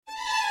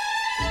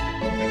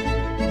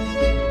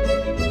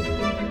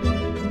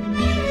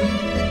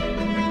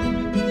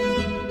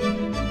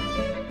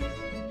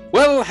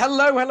Well,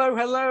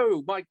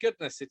 hello. My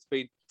goodness, it's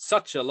been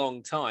such a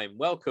long time.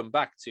 Welcome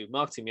back to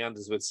Marketing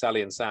Meanders with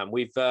Sally and Sam.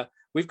 We've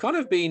kind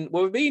of been,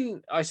 we've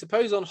been, I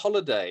suppose, on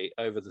holiday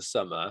over the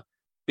summer,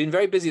 been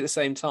very busy at the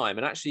same time.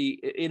 And actually,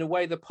 in a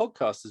way, the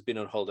podcast has been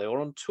on holiday or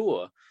on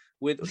tour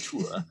with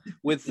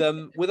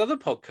other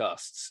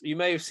podcasts. You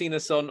may have seen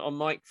us on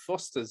Mike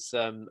Foster's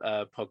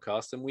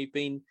podcast, and we've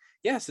been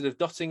sort of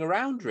dotting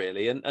around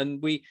really,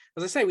 and we,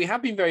 as I say, we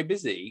have been very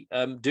busy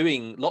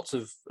doing lots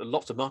of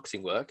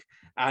marketing work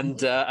and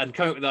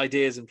coming up with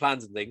ideas and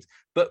plans and things,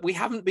 but we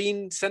haven't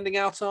been sending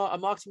out our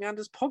Marketing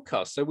Meanders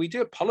podcast. So we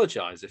do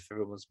apologize if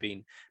everyone's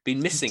been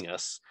missing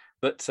us,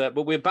 but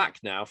we're back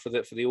now for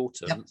the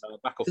autumn.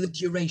 Yep. Back off for the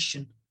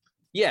duration.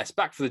 Yes,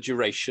 back for the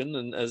duration,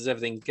 and as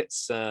everything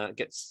gets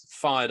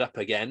fired up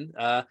again,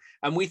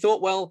 and we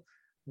thought, well,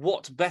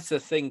 what better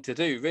thing to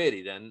do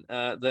really than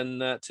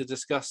to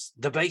discuss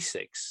the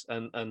basics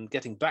and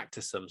getting back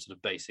to some sort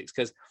of basics,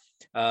 because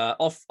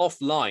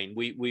offline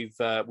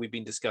we've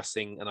been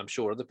discussing, and I'm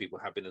sure other people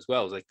have been as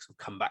well, as they sort of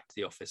come back to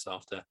the office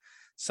after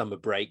summer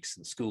breaks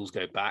and schools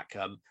go back.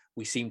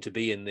 We seem to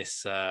be in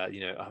this, I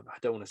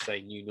don't want to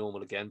say new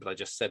normal again, but I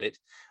just said it.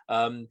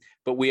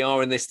 But we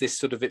are in this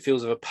sort of, it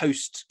feels of a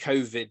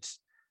post-COVID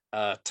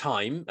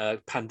time,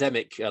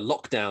 pandemic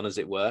lockdown, as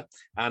it were.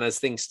 And as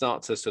things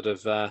start to sort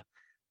of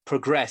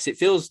progress, it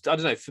feels, I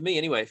don't know, for me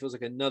anyway, it feels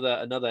like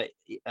another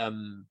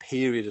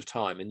period of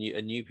time, a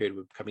new period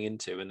we're coming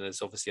into. And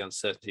there's obviously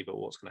uncertainty about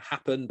what's going to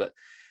happen, but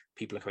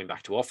people are coming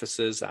back to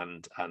offices,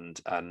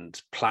 and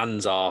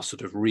plans are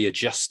sort of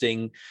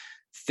readjusting.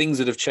 Things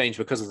that have changed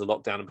because of the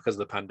lockdown and because of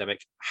the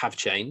pandemic have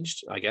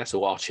changed, I guess,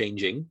 or are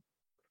changing.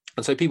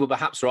 And so people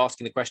perhaps are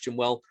asking the question,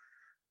 well,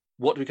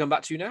 what do we come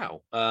back to now?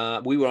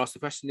 We were asked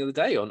the question the other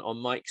day on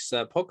Mike's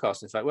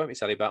podcast, in fact, weren't we,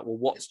 Sally, about, well,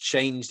 what's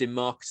changed in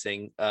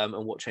marketing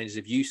and what changes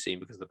have you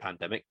seen because of the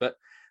pandemic? But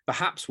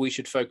perhaps we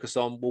should focus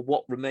on, well,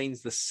 what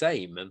remains the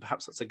same? And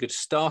perhaps that's a good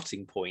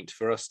starting point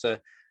for us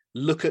to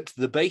look at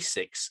the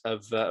basics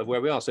of where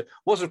we are. So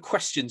what sort of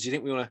questions do you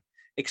think we want to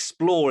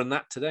explore in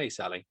that today,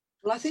 Sally?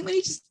 Well, I think we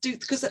need to do,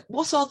 because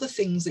what are the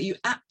things that you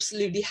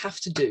absolutely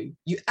have to do?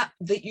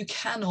 That you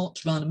cannot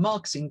run a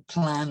marketing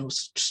plan or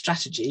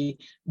strategy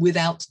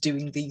without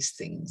doing these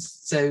things.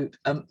 So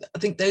I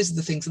think those are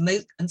the things,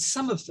 and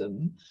some of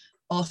them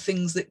are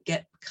things that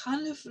get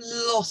kind of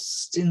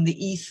lost in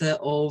the ether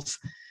of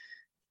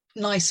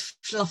nice,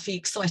 fluffy,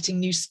 exciting,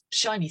 new,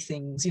 shiny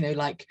things.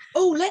 Like,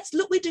 oh,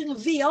 look, we're doing a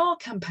VR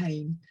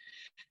campaign.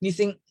 And you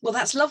think, well,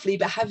 that's lovely,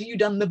 but have you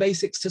done the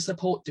basics to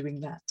support doing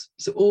that?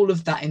 So all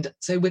of that. And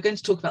so we're going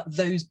to talk about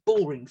those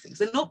boring things.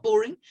 They're not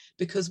boring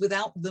because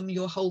without them,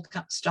 your whole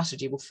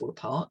strategy will fall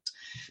apart.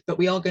 But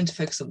we are going to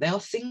focus on, they are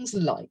things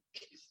like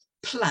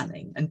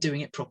planning and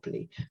doing it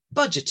properly,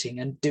 budgeting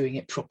and doing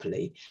it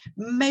properly,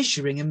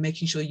 measuring and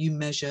making sure you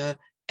measure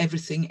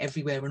everything,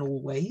 everywhere and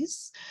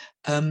always.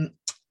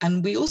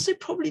 And we also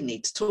probably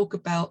need to talk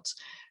about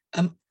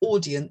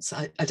audience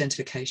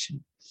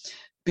identification.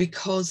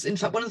 Because, in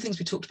fact, one of the things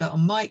we talked about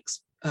on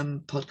Mike's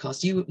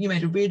podcast, you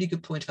made a really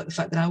good point about the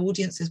fact that our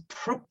audiences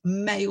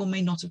may or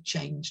may not have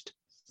changed.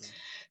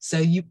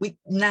 So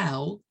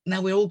now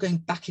we're all going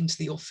back into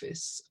the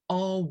office.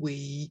 Are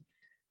we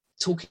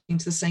talking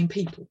to the same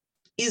people?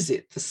 Is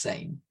it the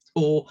same?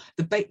 Or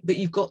but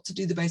you've got to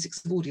do the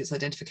basics of audience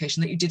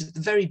identification that you did at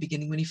the very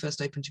beginning when you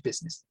first opened your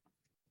business.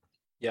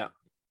 Yeah.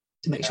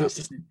 To make sure it's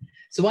the same.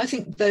 So I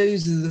think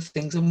those are the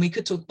things, and we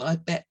could talk, I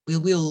bet we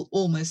will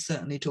almost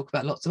certainly talk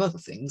about lots of other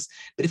things,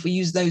 but if we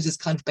use those as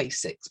kind of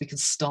basics, we can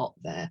start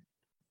there.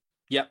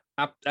 Yeah,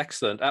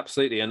 excellent,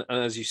 absolutely. And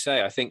as you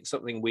say, I think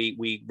something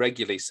we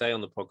regularly say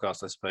on the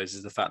podcast, I suppose,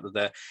 is the fact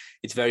that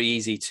it's very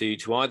easy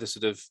to either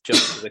sort of jump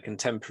to the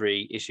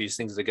contemporary issues,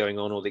 things that are going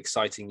on, or the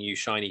exciting new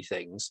shiny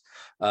things,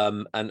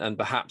 and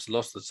perhaps a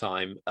lot of the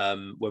time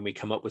when we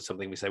come up with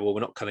something, we say, well,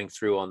 we're not cutting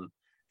through on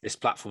this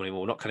platform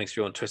anymore, we're not cutting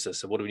through on Twitter,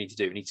 so what do we need to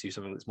do? We need to do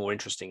something that's more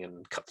interesting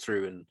and cut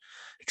through and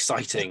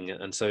exciting.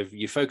 And so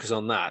you focus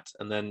on that,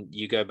 and then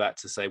you go back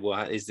to say, well,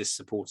 is this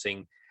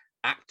supporting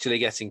actually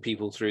getting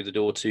people through the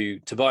door to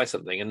buy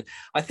something? And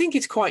I think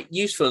it's quite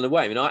useful in a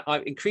way. I mean,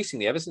 I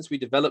increasingly, ever since we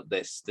developed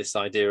this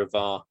idea of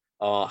our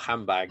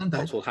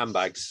Cotswold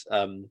handbags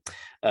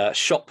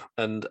shop,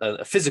 and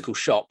a physical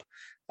shop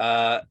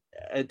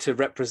to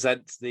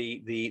represent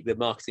the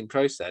marketing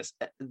process,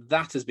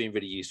 that has been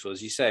really useful,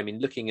 as you say. I mean,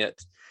 looking at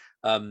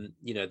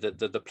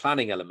the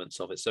planning elements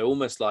of it. So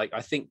almost like,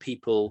 I think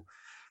people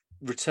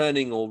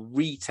returning or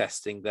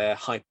retesting their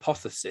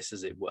hypothesis,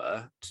 as it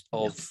were,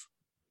 of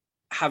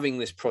having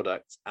this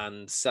product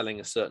and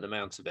selling a certain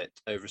amount of it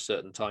over a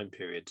certain time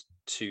period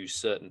to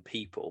certain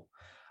people.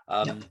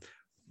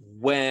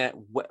 Where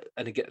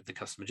and again, the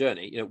customer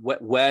journey,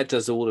 where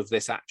does all of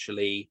this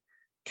actually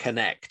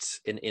connect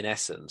in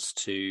essence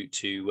to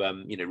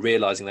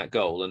realizing that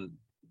goal, and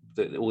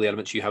all the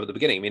elements you have at the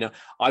beginning? I mean,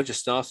 I've just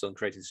started on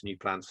creating some new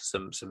plans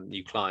for some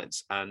new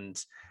clients, and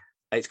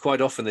it's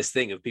quite often this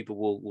thing of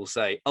people will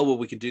say, oh, well,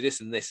 we can do this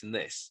and this and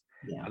this,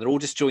 and they're all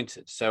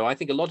disjointed. So I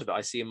think a lot of it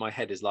I see in my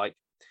head is like,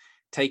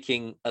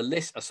 taking a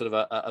list, a sort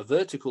of a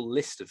vertical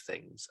list of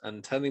things,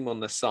 and turning them on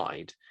their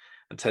side,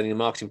 and turning the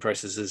marketing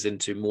processes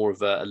into more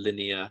of a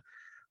linear,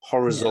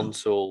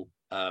 horizontal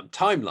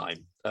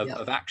timeline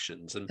of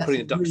actions, and putting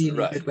the ducks in a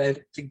row. That's a really good way of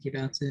thinking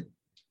about it.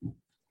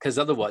 Because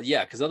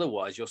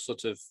otherwise you're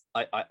sort of,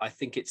 I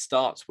think it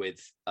starts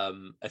with,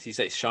 as you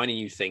say, shiny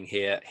new thing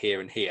here,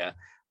 and here,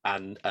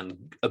 and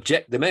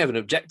they may have an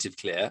objective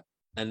clear,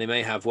 and they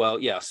may have,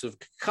 sort of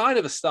kind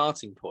of a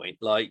starting point,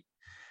 like,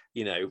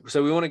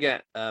 so we want to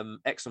get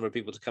X number of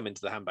people to come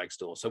into the handbag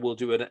store, so we'll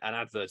do an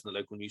advert in the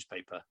local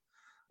newspaper,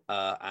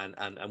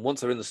 and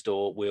once they're in the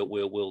store,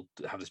 we'll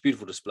have this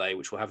beautiful display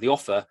which will have the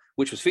offer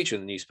which was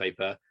featured in the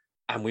newspaper,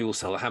 and we will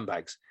sell the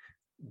handbags.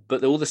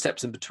 But all the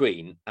steps in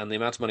between, and the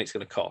amount of money it's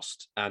going to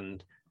cost,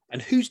 and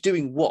who's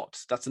doing what,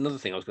 that's another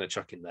thing I was going to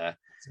chuck in there.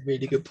 That's a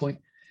really good point.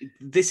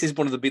 This is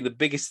one of the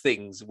biggest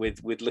things with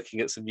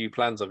looking at some new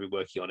plans I've been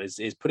working on,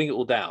 is putting it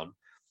all down,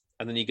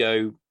 and then you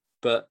go,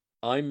 but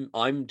I'm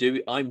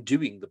doing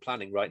the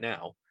planning right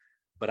now,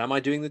 but am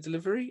I doing the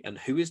delivery, and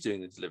who is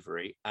doing the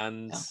delivery,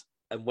 and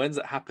when's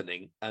it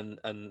happening, and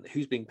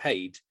who's being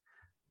paid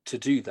to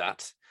do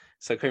that?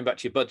 So coming back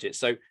to your budget,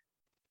 so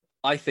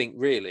I think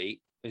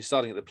really, you're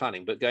starting at the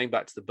planning, but going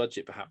back to the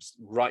budget, perhaps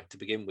right to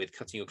begin with,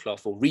 cutting your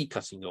cloth or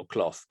recutting your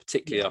cloth,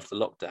 particularly after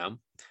lockdown,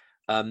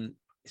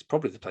 is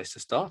probably the place to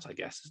start, I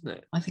guess, isn't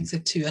it? I think so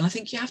too. And I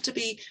think you have to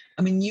be,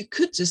 you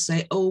could just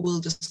say,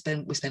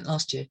 we spent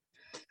last year.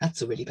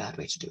 That's a really bad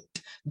way to do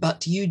it.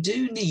 But you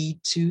do need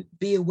to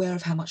be aware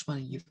of how much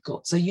money you've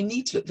got. So you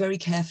need to look very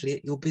carefully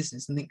at your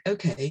business and think,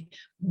 okay,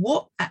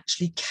 what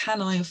actually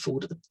can I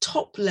afford at the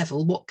top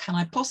level? What can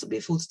I possibly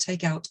afford to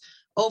take out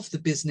of the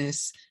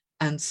business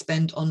and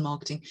spend on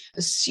marketing,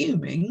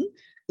 assuming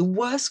the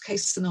worst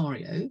case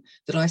scenario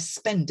that I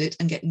spend it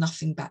and get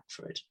nothing back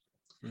for it.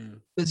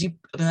 Because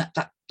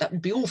that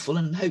would be awful,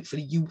 and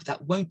hopefully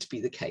that won't be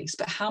the case.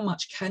 But how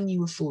much can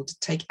you afford to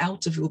take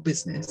out of your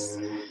business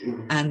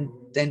and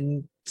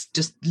then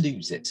just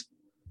lose it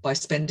by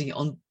spending it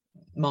on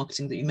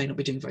marketing that you may not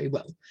be doing very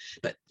well?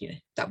 But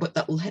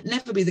that will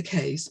never be the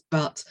case.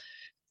 But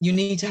you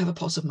need to have a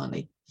pot of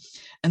money.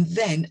 And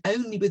then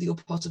only with your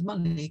pot of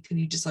money can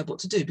you decide what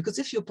to do. Because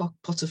if your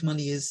pot of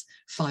money is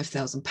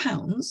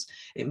 £5,000,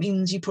 it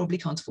means you probably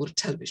can't afford a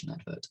television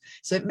advert.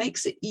 So it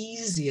makes it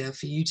easier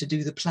for you to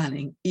do the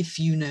planning if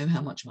you know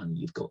how much money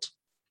you've got.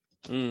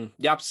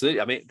 Yeah,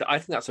 absolutely. I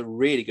think that's a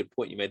really good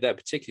point you made there,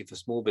 particularly for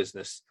small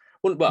business.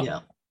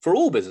 For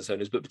all business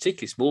owners, but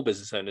particularly small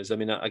business owners.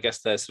 I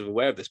guess they're sort of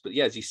aware of this. But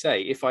yeah, as you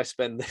say, if I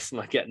spend this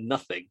and I get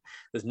nothing,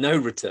 there's no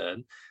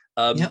return.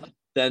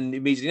 Then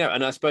immediately no.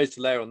 And I suppose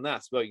to layer on that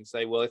as well, you can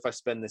say, well, if I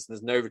spend this and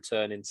there's no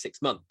return in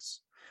 6 months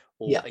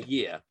or a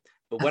year,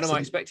 but when am I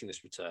expecting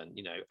this return?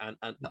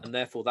 And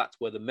therefore that's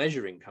where the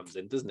measuring comes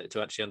in, doesn't it?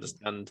 To actually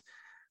understand,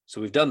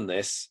 so we've done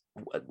this,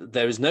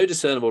 there is no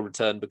discernible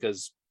return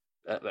because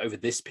over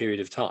this period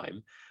of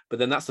time, but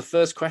then that's the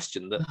first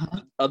question that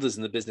others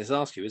in the business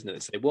ask you, isn't it? They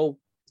say, well,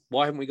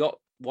 why haven't we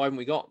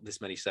got this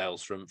many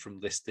sales from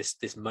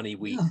this money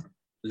we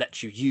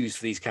let you use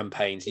for these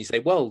campaigns? And you say,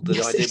 well,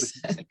 the idea was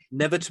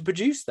never to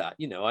produce that.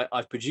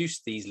 I've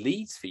produced these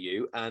leads for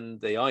you,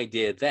 and the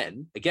idea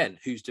then, again,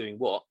 who's doing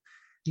what?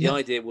 The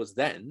idea was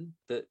then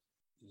that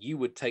you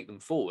would take them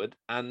forward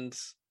and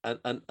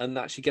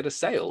actually get a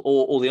sale,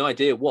 or the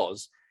idea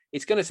was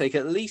it's going to take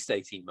at least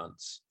 18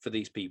 months for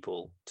these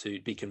people to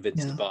be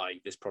convinced to buy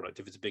this product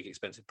if it's a big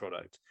expensive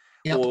product,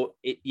 or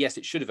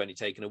it should have only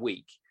taken a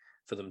week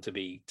for them to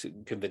be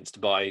convinced to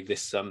buy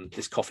this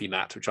coffee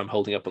mat, which I'm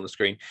holding up on the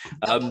screen,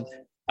 and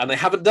they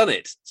haven't done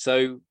it.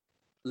 So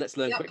let's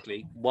learn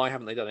quickly, why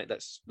haven't they done it?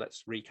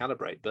 Let's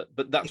recalibrate.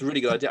 But that's a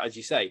really good idea, as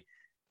you say.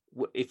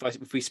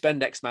 If we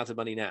spend X amount of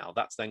money now,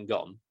 that's then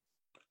gone,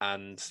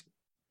 and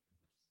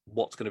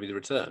what's going to be the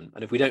return?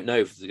 And if we don't know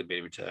if there's going to be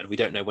a return, we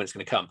don't know when it's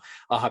going to come,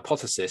 our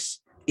hypothesis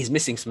is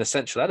missing some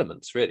essential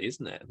elements, really,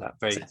 isn't it? At that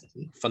very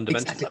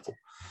fundamental level.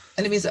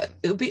 And it means that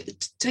it would be,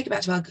 to take it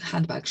back to our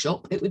handbag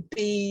shop, it would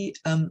be,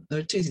 there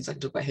are two things I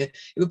can talk about here.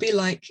 It would be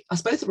like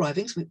us both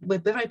arriving, so we're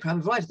very proud,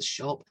 we've arrived at the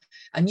shop,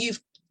 and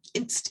you've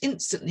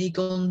instantly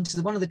gone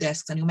to one of the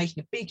desks and you're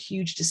making a big,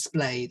 huge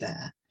display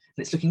there.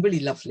 And it's looking really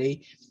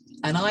lovely.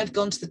 And I've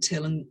gone to the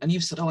till and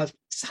you've said,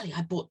 Sally,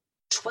 I bought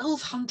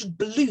 1,200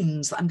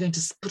 balloons that I'm going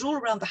to put all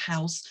around the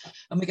house,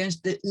 and we're going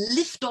to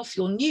lift off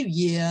your new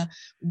year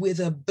with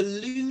a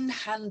balloon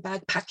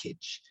handbag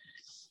package.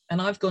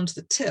 And I've gone to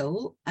the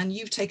till and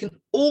you've taken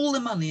all the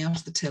money out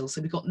of the till,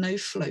 so we've got no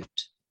float.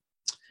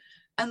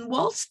 And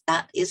whilst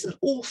that isn't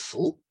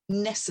awful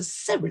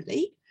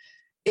necessarily,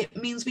 it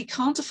means we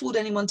can't afford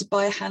anyone to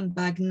buy a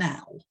handbag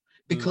now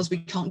because we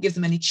can't give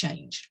them any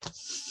change.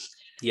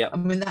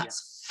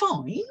 That's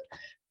fine,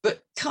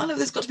 but kind of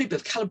there's got to be a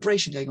bit of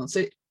calibration going on.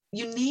 So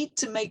you need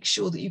to make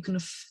sure that you can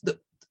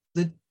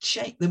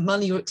the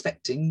money you're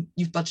expecting,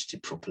 you've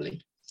budgeted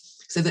properly,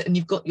 so that, and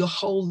you've got your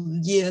whole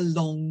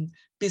year-long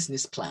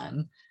business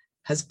plan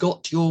has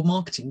got your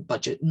marketing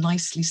budget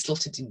nicely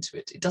slotted into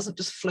it. It doesn't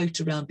just float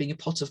around being a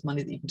pot of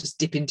money that you can just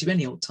dip into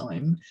any old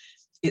time.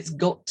 it's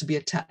got to be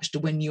attached to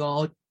when you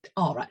are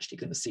actually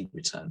going to see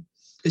return,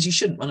 because you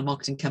shouldn't run a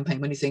marketing campaign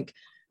when you think,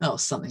 oh,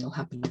 something will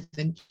happen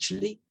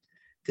eventually,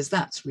 because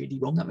that's really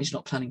wrong. That means you're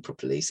not planning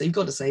properly. So you've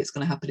got to say it's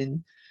going to happen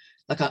in,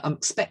 like, I'm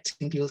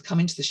expecting people to come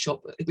into the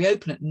shop. If we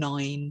open at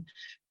 9,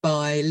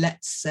 by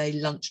let's say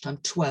lunchtime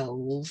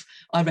 12,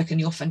 I reckon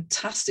your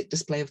fantastic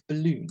display of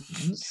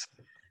balloons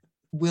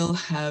will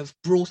have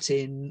brought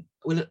in,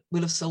 will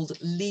have sold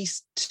at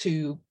least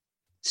two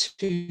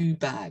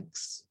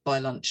bags by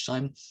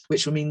lunchtime,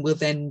 which will mean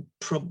then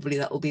probably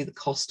that will be the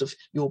cost of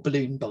your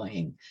balloon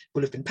buying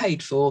will have been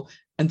paid for,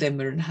 and then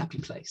we're in a happy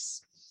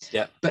place.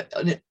 Yeah. But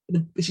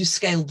if you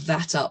scale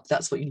that up,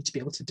 that's what you need to be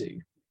able to do.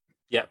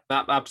 Yeah,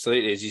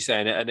 absolutely, as you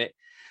say, and it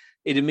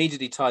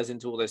immediately ties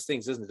into all those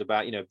things, doesn't it?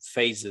 About, you know,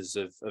 phases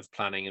of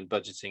planning and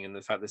budgeting, and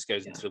the fact this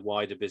goes into the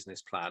wider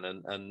business plan,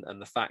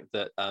 and the fact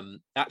that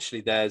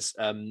actually there's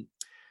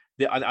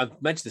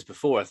I've mentioned this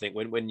before, I think,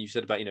 when you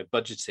said about, you know,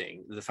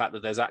 budgeting, the fact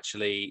that there's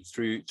actually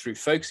through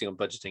focusing on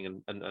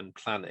budgeting and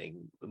planning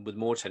with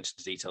more attention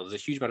to detail,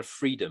 there's a huge amount of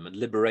freedom and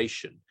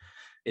liberation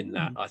in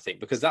that, I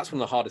think, because that's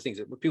one of the hardest things.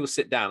 When people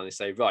sit down and they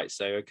say, right,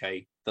 so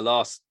okay, the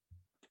last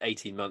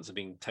 18 months have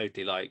been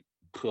totally like,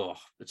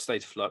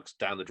 state of flux,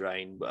 down the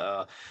drain,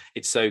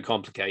 it's so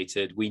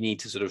complicated, we need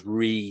to sort of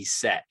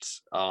reset.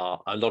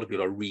 A lot of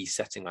people are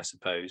resetting, I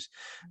suppose,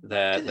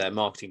 their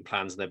marketing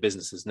plans and their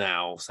businesses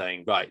now,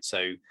 saying, right,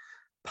 so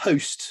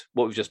post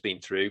what we've just been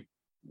through,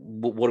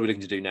 what are we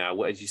looking to do now?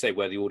 What, as you say,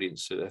 where the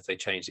audience, if they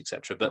changed,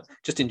 etc. But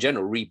just in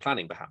general,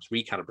 replanning, perhaps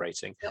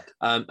recalibrating.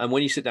 And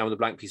when you sit down with a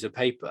blank piece of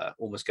paper,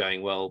 almost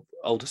going, well,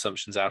 old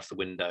assumptions out of the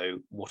window,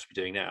 what are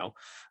we doing now?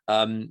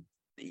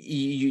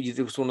 It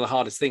was one of the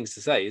hardest things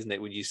to say, isn't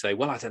it, when you say,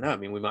 well, I don't know, I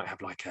mean, we might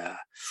have like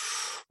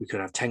we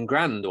could have 10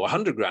 grand or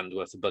 100 grand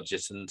worth of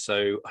budget, and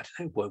so I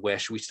don't know, where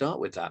should we start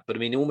with that? But I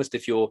mean, almost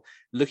if you're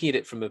looking at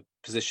it from a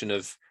position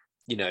of,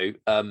 you know,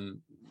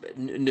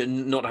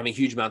 not having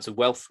huge amounts of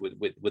wealth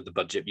with the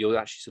budget, you're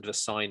actually sort of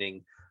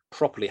assigning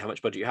properly how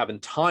much budget you have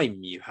and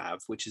time you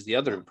have, which is the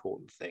other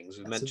important things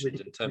we've mentioned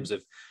really in terms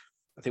of,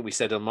 I think we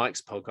said on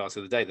Mike's podcast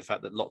the other day, the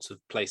fact that lots of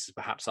places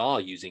perhaps are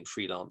using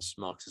freelance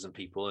marketers and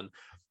people and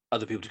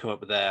other people to come up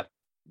with their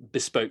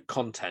bespoke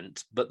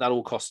content, but that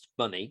all costs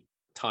money,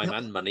 time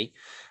and money,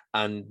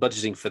 and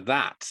budgeting for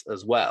that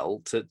as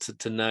well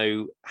to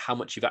know how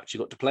much you've actually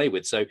got to play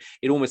with. So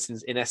it almost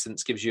in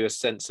essence gives you a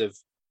sense of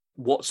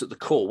what's at the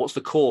core, what's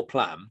the core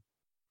plan,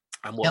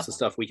 and what's the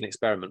stuff we can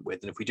experiment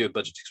with. And if we do a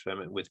budget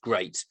experiment with,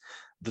 great.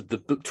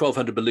 The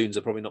 1,200 balloons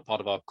are probably not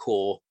part of our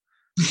core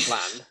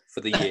plan for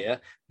the year.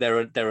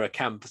 They're a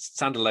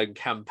standalone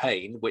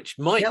campaign which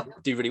might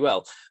do really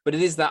well, but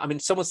it is that, I mean,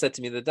 someone said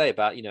to me the other day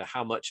about, you know,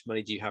 how much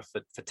money do you have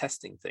for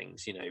testing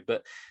things, you know,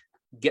 but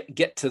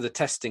get to the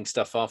testing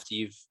stuff after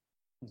you've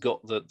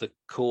got the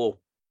core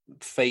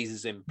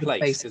phases in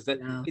place, because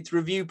it's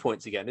review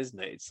points again, isn't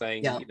it? It's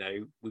saying, you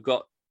know, we've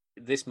got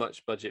this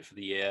much budget for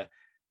the year,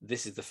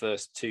 this is the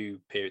first two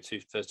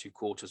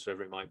quarters,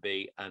 whatever it might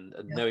be, and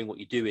knowing what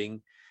you're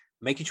doing,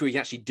 making sure you can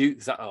actually do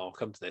that. I'll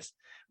come to this.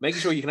 Making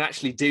sure you can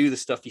actually do the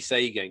stuff you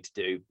say you're going to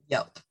do,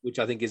 which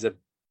I think is a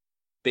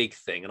big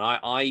thing. And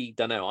I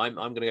don't know, I'm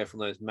going to go from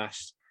those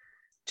mass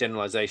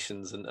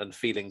generalizations and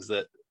feelings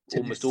that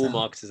almost all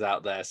marketers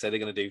out there say they're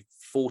going to do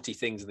 40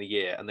 things in the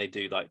year and they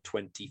do like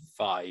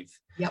 25.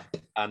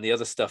 And the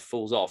other stuff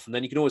falls off. And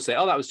then you can always say,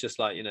 oh, that was just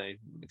like, you know,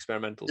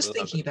 experimental. Just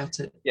thinking about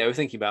it. Yeah, we're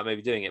thinking about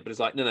maybe doing it. But it's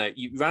like, no,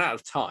 you ran out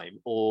of time,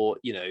 or,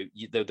 you know,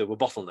 there were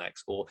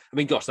bottlenecks, or, I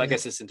mean, gosh, that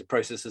gets us into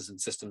processes and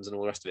systems and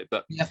all the rest of it.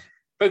 But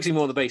focusing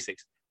more on the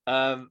basics,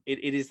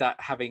 it is that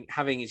having,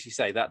 as you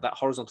say, that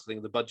horizontal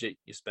thing, the budget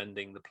you're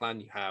spending, the plan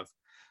you have,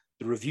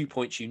 the review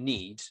points you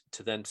need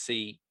to then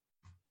see,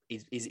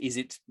 is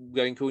it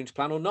going according to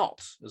plan or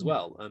not as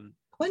well?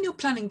 When you're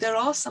planning, there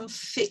are some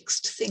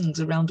fixed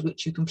things around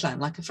which you can plan.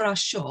 Like for our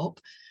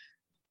shop,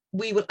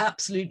 we will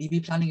absolutely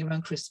be planning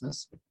around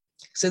Christmas.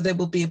 So there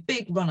will be a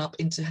big run up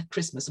into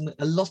Christmas, and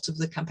a lot of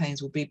the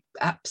campaigns will be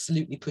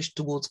absolutely pushed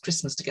towards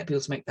Christmas to get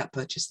people to make that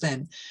purchase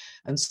then.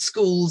 And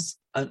schools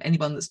and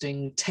anyone that's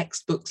doing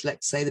textbooks,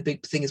 let's say, the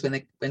big thing is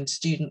when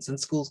students and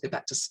schools go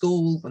back to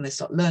school, when they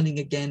start learning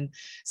again.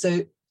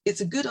 So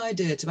it's a good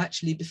idea to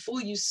actually,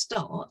 before you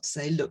start,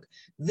 say, look,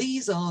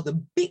 these are the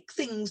big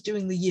things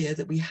during the year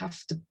that we have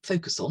to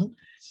focus on,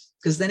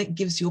 because then it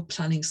gives your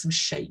planning some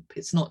shape.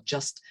 It's not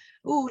just,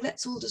 oh,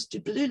 let's all just do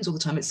balloons all the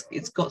time.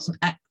 It's got some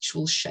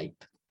actual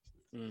shape.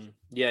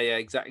 Yeah,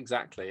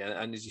 exactly.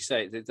 And as you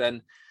say,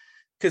 then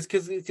because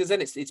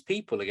then it's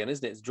people again,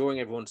 isn't it? It's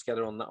drawing everyone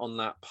together on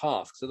that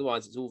path. Because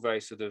otherwise, it's all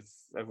very sort of,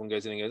 everyone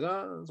goes in and goes,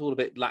 oh, it's all a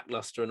bit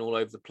lackluster and all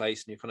over the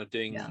place, and you're kind of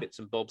doing bits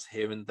and bobs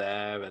here and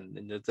there,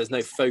 and there's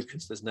no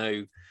focus, there's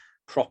no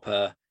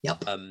proper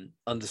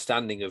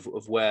understanding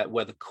of where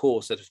the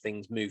core set of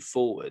things move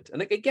forward.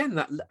 And again,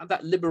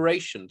 that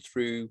liberation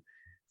through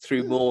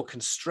more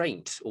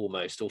constraint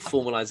almost, or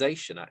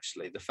formalization,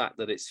 actually, the fact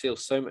that it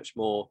feels so much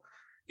more,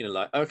 you know,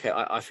 like, okay,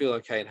 I feel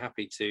okay and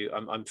happy to,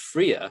 I'm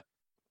freer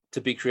to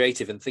be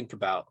creative and think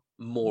about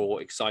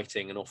more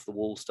exciting and off the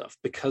wall stuff,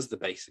 because the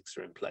basics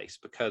are in place,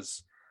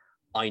 because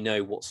I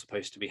know what's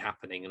supposed to be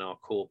happening in our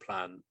core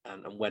plan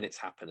and when it's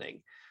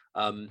happening.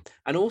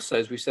 And also,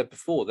 as we said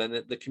before,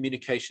 then the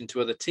communication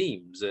to other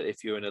teams,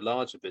 if you're in a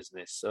larger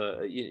business,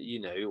 you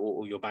know,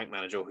 or your bank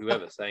manager or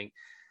whoever, saying,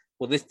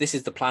 well, this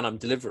is the plan I'm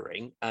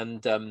delivering,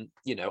 and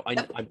you know,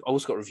 I've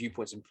also got review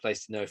points in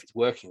place to know if it's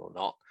working or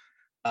not.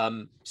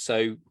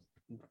 So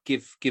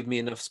give me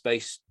enough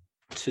space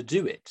to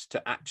do it,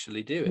 to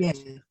actually do it.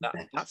 Yeah,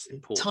 that's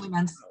important. Time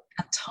and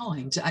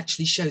time to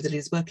actually show that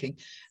it's working.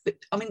 But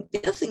I mean, the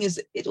other thing is,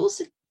 it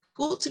also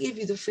ought to give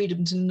you the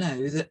freedom to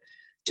know that,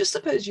 just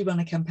suppose you run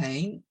a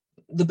campaign,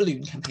 the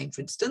balloon campaign,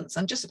 for instance,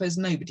 and just suppose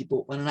nobody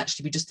bought one, and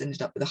actually we just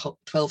ended up with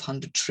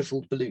 1,200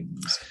 shriveled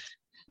balloons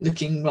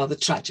looking rather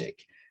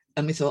tragic.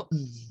 And we thought,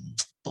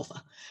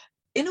 bother.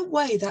 In a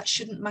way, that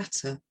shouldn't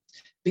matter,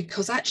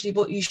 because actually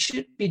what you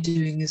should be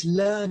doing is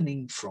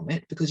learning from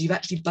it, because you've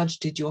actually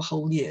budgeted your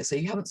whole year. So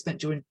you haven't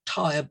spent your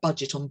entire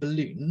budget on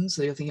balloons.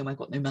 So you're thinking, oh, I've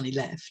got no money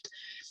left.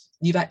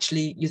 You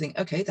think,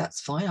 okay,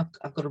 that's fine.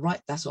 I've got to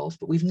write that off.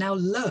 But we've now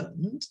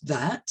learned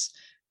that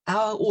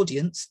our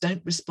audience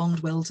don't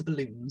respond well to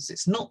balloons.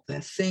 It's not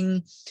their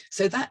thing.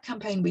 So that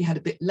campaign we had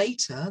a bit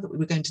later, that we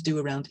were going to do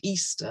around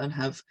Easter and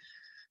have,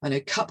 I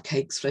know,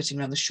 cupcakes floating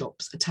around the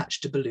shops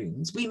attached to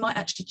balloons, we might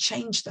actually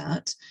change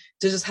that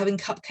to just having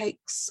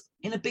cupcakes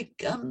in a big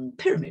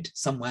pyramid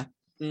somewhere,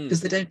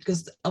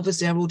 because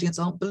obviously our audience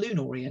aren't balloon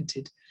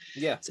oriented.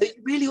 Yeah. So you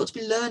really ought to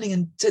be learning,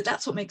 and so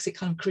that's what makes it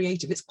kind of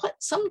creative. It's quite,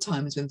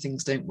 sometimes when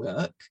things don't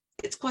work,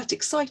 it's quite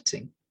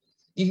exciting.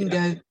 You can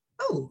go,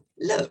 oh,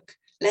 look,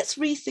 let's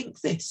rethink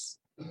this.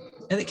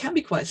 And it can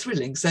be quite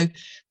thrilling. So,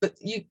 but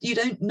you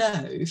don't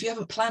know, if you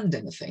haven't planned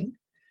anything,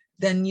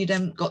 then you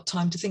don't got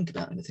time to think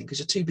about anything, because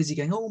you're too busy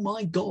going, oh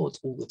my God,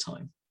 all the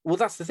time. Well,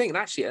 that's the thing. And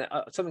actually,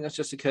 something that's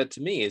just occurred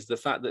to me is the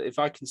fact that if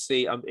I can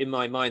see, in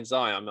my mind's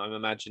eye, I'm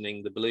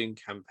imagining the balloon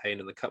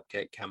campaign and the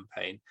cupcake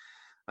campaign,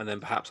 and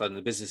then perhaps in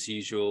the business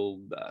usual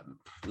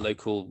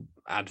local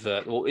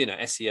advert, or, you know,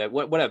 SEO,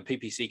 whatever,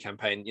 PPC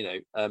campaign, you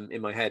know,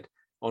 in my head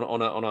on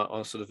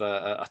a sort of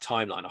a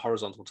timeline, a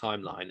horizontal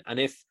timeline. And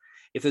if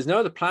there's no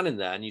other plan in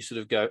there, and you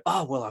sort of go,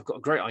 oh, well, I've got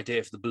a great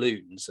idea for the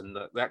balloons, and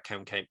that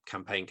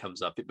campaign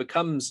comes up, it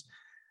becomes,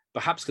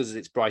 perhaps because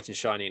it's bright and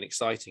shiny and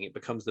exciting, it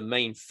becomes the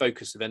main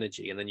focus of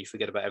energy, and then you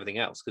forget about everything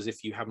else. Because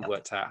if you haven't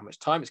worked out how much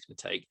time it's going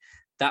to take,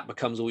 that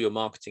becomes all your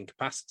marketing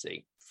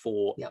capacity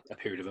for a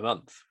period of a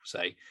month,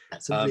 say.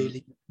 That's a really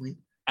good point.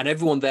 And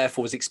everyone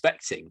therefore is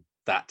expecting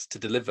that to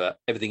deliver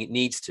everything it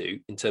needs to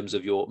in terms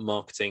of your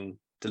marketing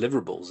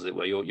deliverables, as it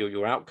were,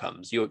 your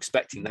outcomes. You're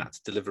expecting that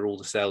to deliver all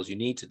the sales you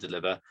need to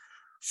deliver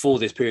for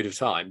this period of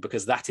time,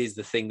 because that is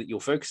the thing that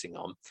you're focusing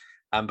on.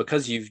 And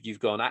because you've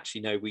gone,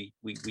 actually, no, we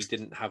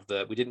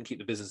didn't keep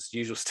the business as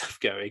usual stuff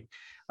going,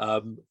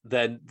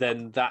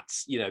 then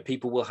that's, you know,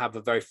 people will have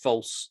a very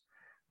false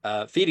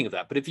feeling of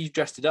that. But if you've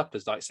dressed it up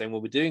as like saying,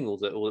 well, we're doing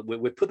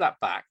we put that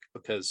back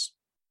because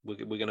we're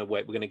going to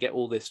wait, we're going to get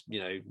all this,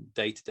 you know,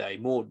 day to day,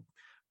 more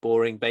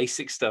boring,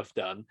 basic stuff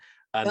done,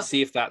 and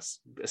see if that's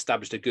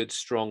established a good,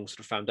 strong sort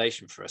of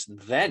foundation for us. And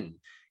then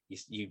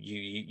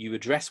you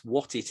address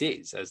what it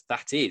is as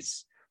that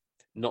is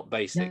not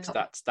basics,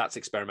 that's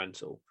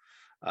experimental.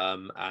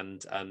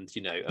 And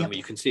you know, I mean,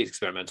 you can see it's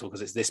experimental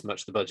because it's this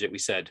much the budget we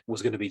said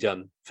was going to be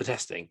done for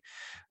testing.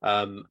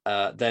 Then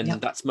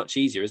that's much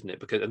easier, isn't it?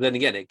 Because, and then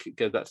again, it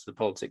goes back to the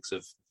politics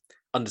of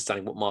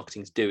understanding what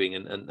marketing's doing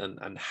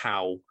and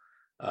how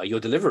you're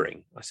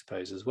delivering, I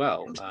suppose, as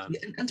well.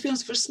 And to be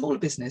honest, for a smaller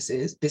business,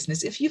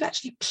 if you've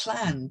actually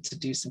planned to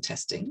do some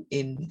testing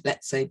in,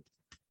 let's say,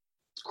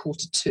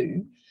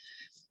 Q2,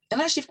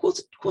 and actually, if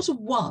quarter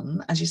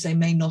one, as you say,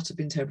 may not have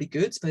been terribly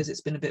good, suppose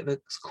it's been a bit of a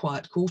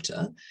quiet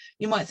quarter,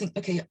 you might think,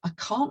 okay, I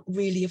can't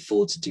really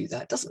afford to do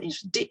that. Doesn't mean you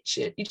should ditch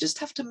it. You just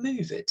have to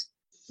move it.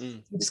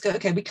 You just go,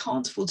 okay, we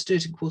can't afford to do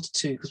it in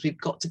Q2 because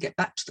we've got to get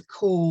back to the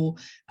core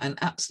and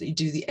absolutely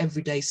do the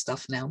everyday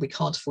stuff now. We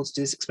can't afford to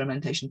do this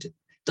experimentation.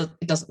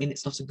 It doesn't mean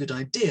it's not a good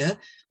idea.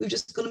 We've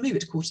just got to move it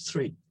to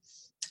Q3.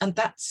 And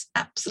that's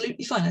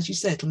absolutely fine. As you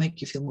said, it'll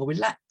make you feel more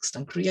relaxed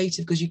and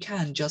creative because you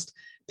can just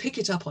pick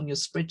it up on your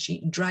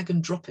spreadsheet and drag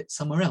and drop it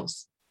somewhere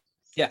else.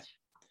 Yeah.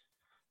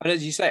 And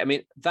as you say, I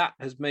mean, that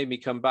has made me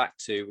come back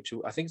to, which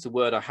I think is a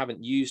word I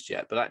haven't used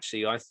yet, but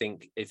actually I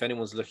think if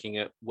anyone's looking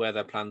at where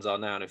their plans are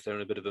now, and if they're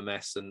in a bit of a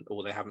mess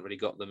or they haven't really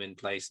got them in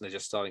place and they're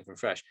just starting from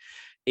fresh,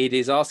 it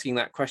is asking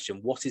that question,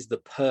 what is the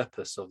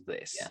purpose of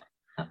this? Yeah,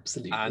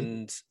 absolutely.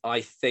 And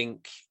I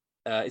think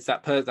it's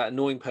that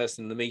annoying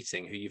person in the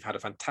meeting who you've had a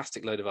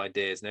fantastic load of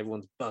ideas and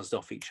everyone's buzzed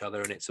off each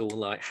other and it's all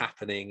like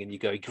happening and you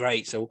go,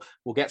 great, so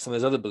we'll get some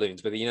of those other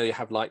balloons, but you know, you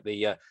have like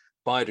the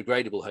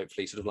biodegradable,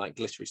 hopefully sort of like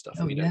glittery stuff,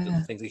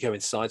 the things that go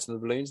inside some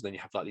of the balloons, and then you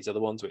have like these other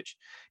ones which,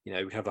 you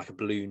know, we have like a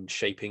balloon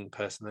shaping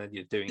person there,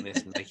 you're doing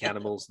this and making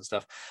animals and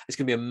stuff. It's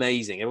gonna be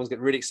amazing. Everyone's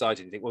getting really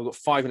excited. You think, well, we've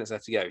got 5 minutes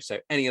left to go, so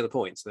any other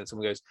points? And then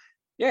someone goes,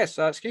 yes,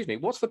 excuse me,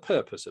 what's the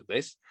purpose of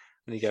this?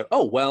 And you go,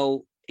 oh,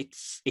 well,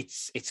 it's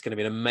going to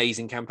be an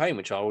amazing campaign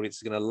which our audience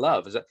is going to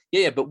love. Is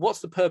that, but what's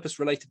the purpose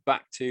related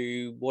back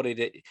to what it,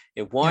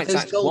 you know, why it's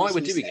actually, why we're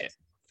doing it?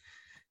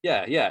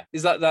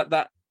 Is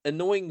that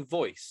annoying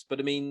voice, but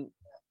I mean,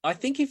 I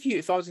think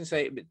if I was going to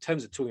say in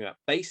terms of talking about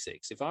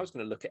basics, if I was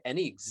going to look at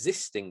any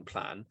existing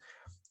plan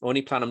or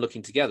any plan I'm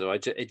looking together,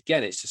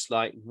 again, it's just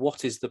like,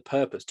 what is the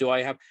purpose? Do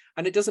I have,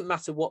 and it doesn't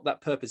matter what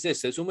that purpose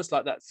is. So it's almost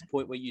like that's the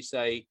point where you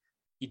say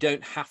you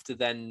don't have to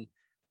then,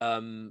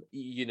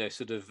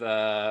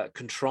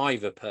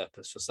 contrive a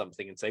purpose for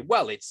something and say,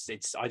 well, it's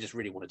I just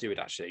really want to do it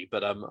actually,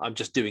 but I'm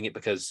just doing it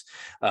because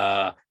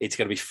it's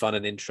going to be fun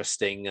and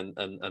interesting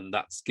and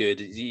that's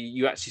good.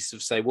 You actually sort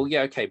of say, well,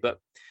 yeah, okay, but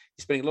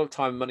you're spending a lot of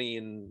time, money,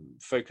 and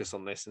focus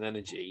on this and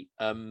energy.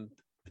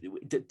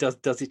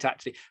 Does it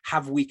actually,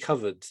 have we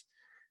covered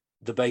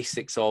the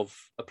basics of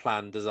a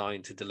plan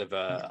designed to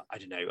deliver, I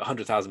don't know,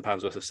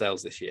 £100,000 worth of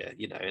sales this year,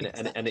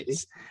 and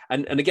it's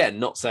and again,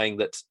 not saying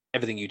that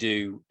everything you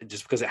do,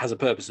 just because it has a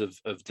purpose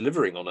of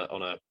delivering on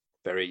a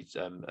very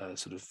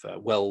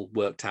well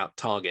worked out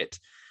target,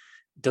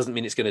 doesn't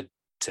mean it's going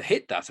to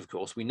hit that. Of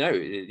course, we know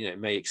it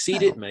may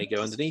exceed it, may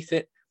go underneath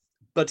it,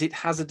 but it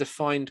has a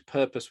defined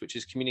purpose which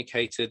is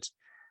communicated.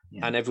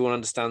 Yeah. And everyone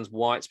understands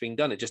why it's being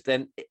done. It just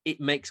then it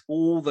makes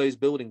all those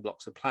building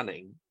blocks of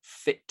planning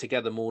fit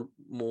together more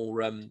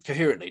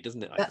coherently,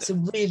 doesn't it? That's a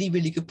really,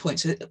 really good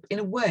point. So in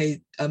a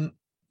way,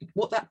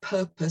 what that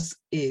purpose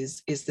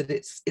is that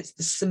it's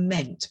the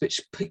cement which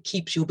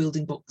keeps your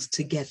building blocks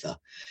together,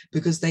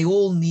 because they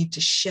all need to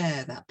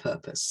share that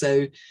purpose.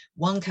 So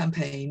one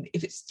campaign,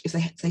 if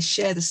they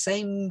share the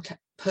same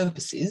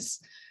purposes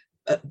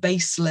at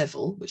base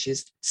level, which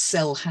is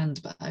sell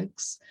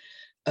handbags,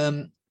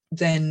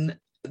 then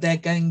they're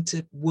going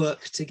to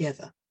work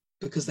together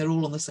because they're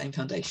all on the same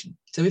foundation.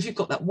 So if you've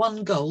got that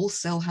one goal,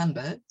 sell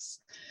handbags,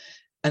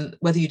 and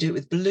whether you do it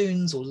with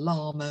balloons or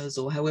llamas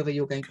or however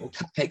you're going, or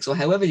cupcakes or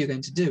however you're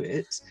going to do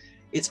it,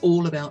 it's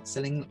all about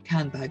selling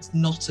handbags,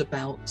 not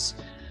about,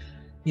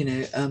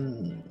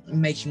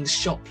 making the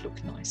shop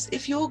look nice.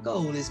 If your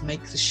goal is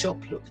make the shop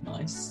look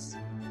nice,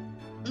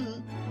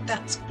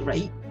 that's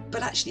great.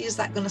 But actually, is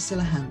that going to sell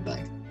a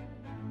handbag?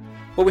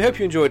 Well, we hope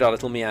you enjoyed our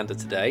little meander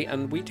today,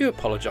 and we do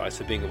apologise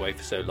for being away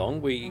for so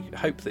long. We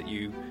hope that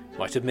you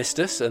might have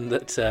missed us and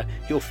that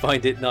you'll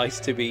find it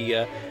nice to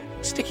be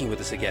sticking with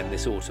us again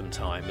this autumn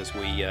time as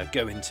we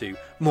go into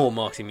more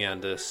Marketing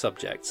Meander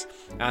subjects.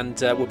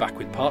 And we're back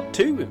with part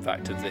 2, in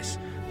fact, of this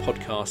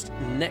podcast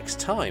next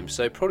time.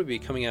 So probably be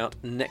coming out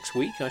next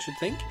week, I should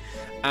think.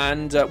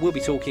 And we'll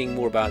be talking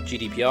more about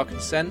GDPR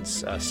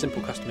consents,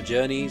 simple customer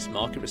journeys,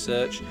 market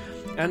research,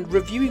 and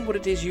reviewing what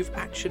it is you've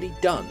actually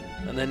done,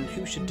 and then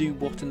who should do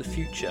what in the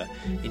future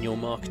in your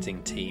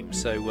marketing team.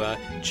 So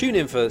tune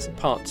in for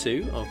part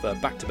 2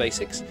 of Back to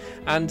Basics,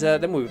 and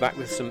then we'll be back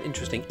with some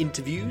interesting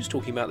interviews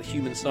talking about the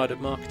human side of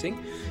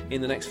marketing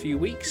in the next few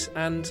weeks,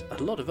 and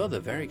a lot of other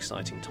very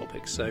exciting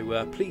topics.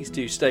 So please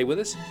do stay with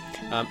us.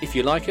 If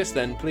you like us,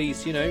 then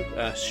please,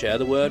 share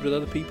the word with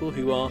other people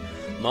who are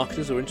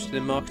marketers or interested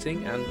in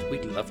marketing, and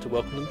we'd love to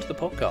welcome them to the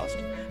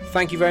podcast.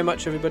 Thank you very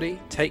much, everybody.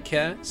 Take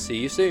care. See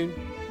you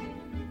soon.